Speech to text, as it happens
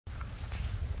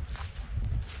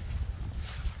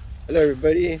Hello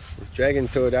everybody, it's Dragon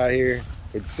Toad out here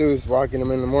with Zeus, walking him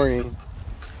in the morning.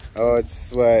 Oh, it's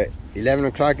what, 11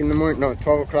 o'clock in the morning? No,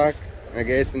 12 o'clock, I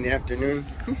guess, in the afternoon.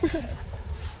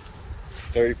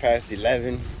 It's already past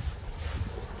 11.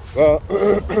 Well,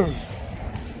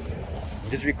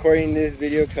 just recording this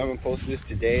video because I'm going to post this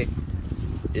today.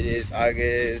 It is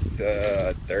August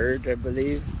 3rd, I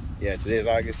believe. Yeah, today is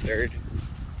August 3rd,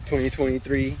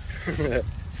 2023.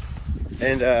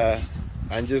 And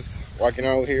I'm just walking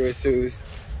out here with Zeus.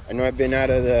 I know I've been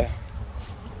out of the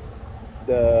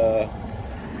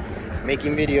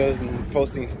making videos and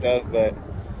posting stuff, but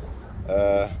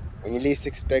when you least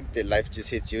expect it, life just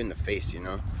hits you in the face, you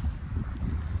know.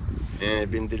 And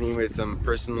I've been dealing with some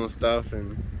personal stuff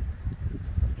and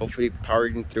hopefully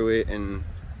powering through it and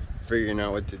figuring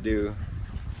out what to do.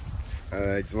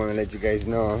 I just want to let you guys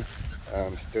know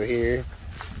I'm still here.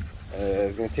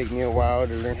 It's gonna take me a while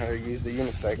to learn how to use the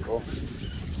unicycle,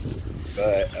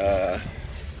 but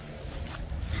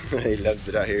he loves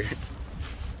it out here.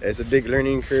 It's a big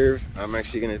learning curve. I'm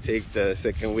actually gonna take the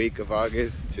second week of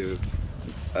August to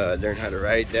learn how to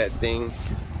ride that thing.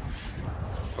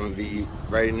 I'm gonna be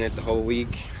riding it the whole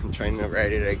week. I'm trying to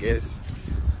ride it, I guess.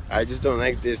 I just don't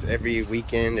like this every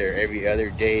weekend or every other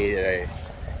day that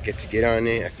I get to get on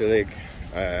it. I feel like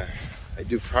I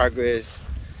do progress,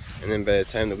 and then by the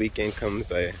time the weekend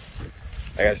comes, I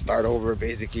gotta start over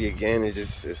basically again.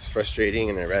 It's frustrating,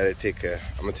 and I'm gonna take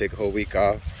a whole week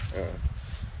off.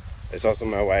 It's also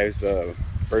my wife's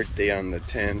birthday on the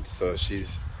 10th, so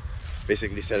she's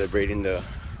basically celebrating the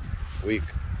week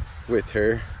with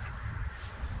her,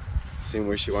 seeing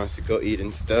where she wants to go eat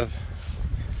and stuff.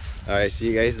 Alright, see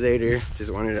you guys later.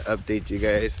 Just wanted to update you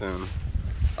guys.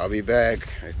 I'll be back,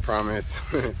 I promise.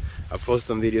 I'll post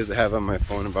some videos I have on my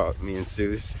phone about me and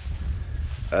Zeus.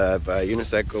 But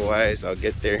unicycle wise, I'll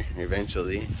get there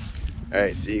eventually.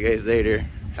 Alright, see you guys later.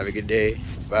 Have a good day.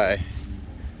 Bye.